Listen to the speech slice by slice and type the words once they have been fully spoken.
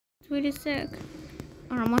wait a sec.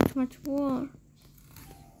 Or much more.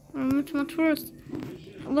 Or much worse.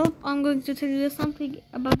 Well, I'm going to tell you something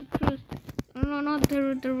about the truth. No, not the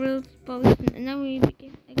real policeman. And then we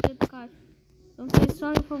became a good guy. Okay,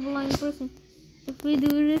 sorry for blind person. If we do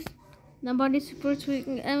this, nobody supports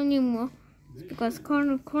me anymore. It's because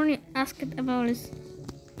Corny asked about this.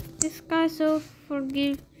 This guy so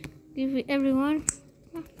forgive everyone.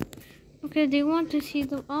 Okay, they want to see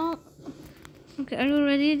them all. Okay, are you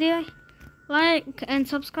ready there? Like and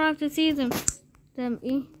subscribe to see them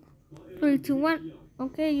in 3, 2, 1.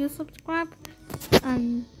 Okay, you subscribe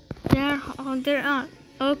and there are.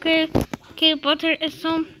 Okay, but there is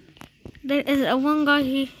a one guy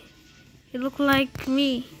he look like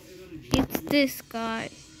me. It's this guy.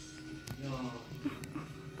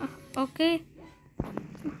 Okay.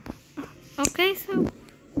 Okay, so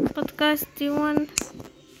but guys, do you want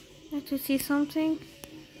to see something?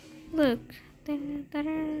 Look.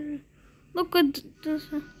 Look what this.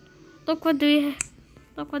 Look what do we have.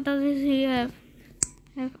 Look what does he have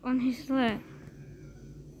on his leg.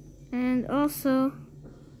 And also,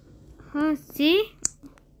 see?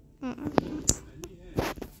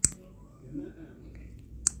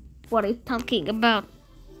 What are you talking about?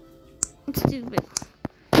 Stupid.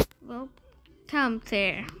 Well, come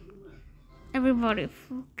there. Everybody,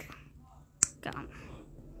 come,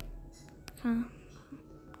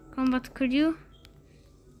 but could you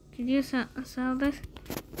sell this?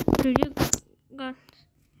 Could you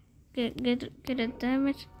get it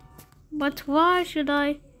damaged? But why should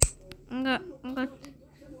I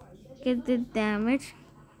get the damage?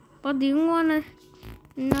 But do you wanna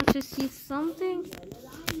not to see something?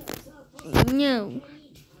 No.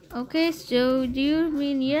 Okay, so do you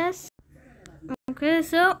mean yes? Okay,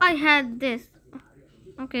 so I had this.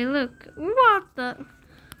 Okay, look. What?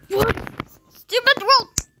 Stupid wolf!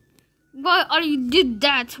 Why are you did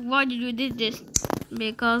that? Why did you did this?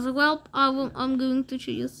 Because, well, I'm going to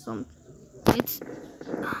show you something. It's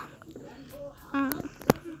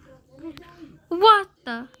what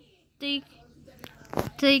the?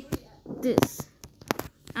 Take this.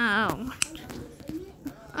 Ow.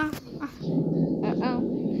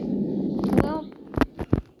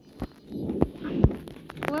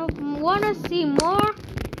 Well, wanna see more?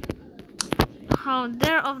 How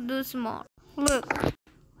dare of those more? Look.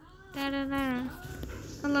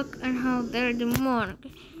 Look and how dare the more.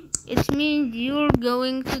 It means you're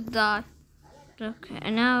going to die. Look,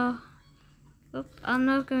 and now, look, I'm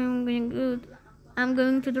not going good. I'm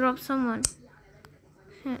going to drop someone.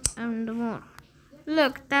 And the more.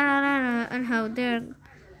 Look, and how dare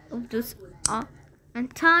of those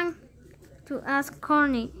and time to ask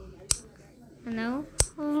Corny. You know,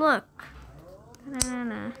 look.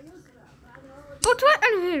 But what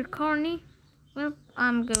are you here, Corny? Well,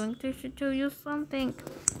 I'm going to show you something.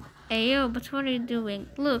 Hey yo, but what are you doing?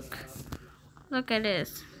 Look at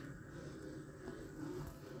this.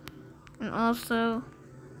 And also,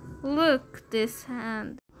 look this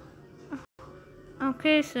hand.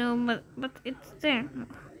 Okay, so but it's there.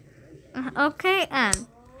 Okay, and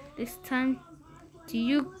this time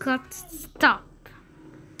you got to stop.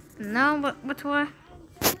 No, but why?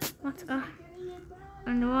 What?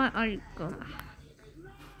 And why are you going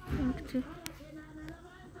to?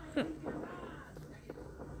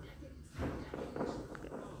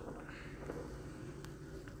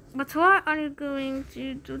 But why are you going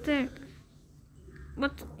to do that?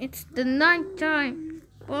 But it's the night time.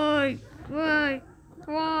 Why?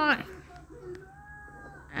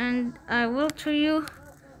 And I will tell you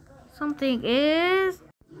something is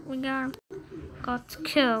we got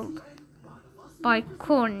killed by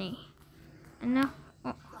Corny. And now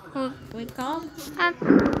who we call and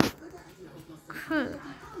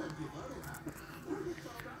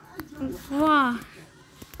wow.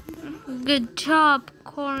 Good job,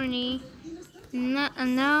 Corny.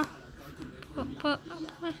 And now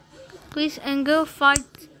please and go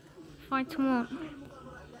fight more.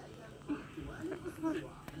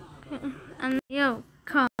 And yo,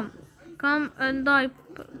 come and die.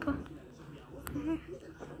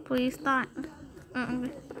 Please die.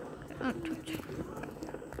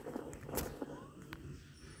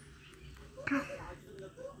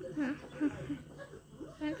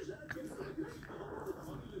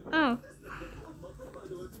 Oh.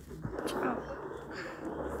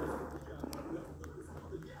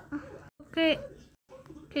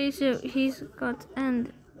 Okay, so he's got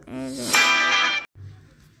end.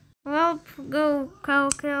 Well, go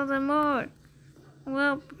kill them more.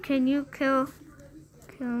 Well, can you kill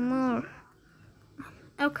more?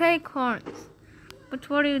 Okay, Corns. But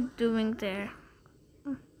what are you doing there?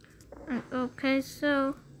 Okay,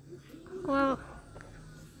 so, well,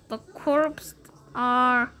 The corpses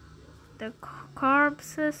are the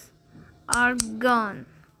corpses are gone.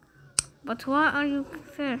 But why are you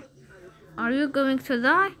there? Are you going to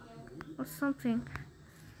die or something?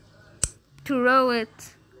 To row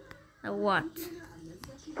it. What?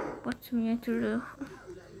 What's me to do?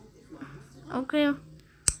 Okay,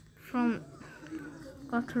 from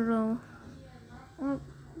got to row. Well,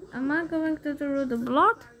 am I going to row the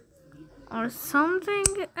blood or something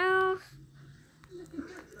else?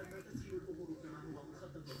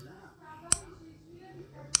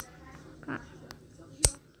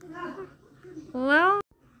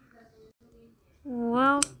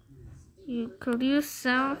 Well, you could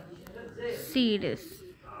yourself see this.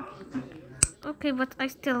 Okay, but I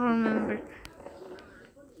still remember.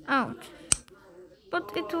 Ouch.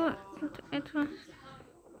 But it hurt.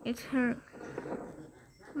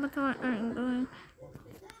 But what am I doing?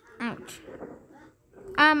 Ouch.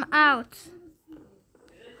 I'm out.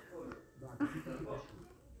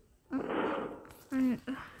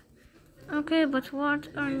 Okay, but what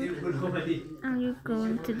are you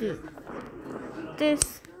going to do?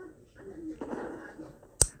 This.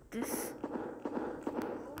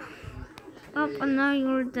 Up and now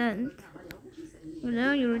you're dead. You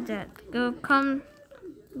know you're dead. Go to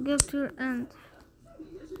your end.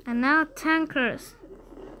 And now tankers.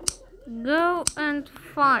 Go and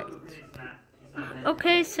fight.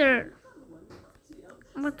 Okay, sir.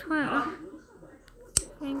 But well, I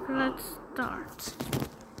think let's start.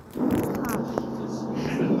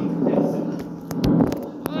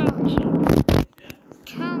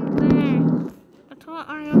 Come there. But what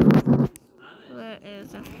are you? Where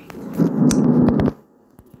is it?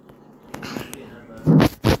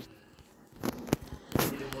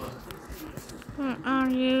 Where are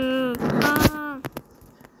you? Come.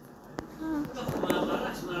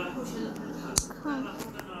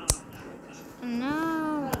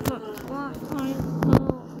 No, but what are you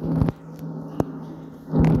doing?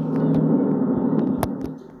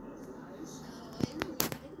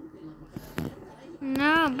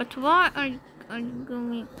 No, but why are you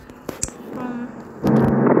going from?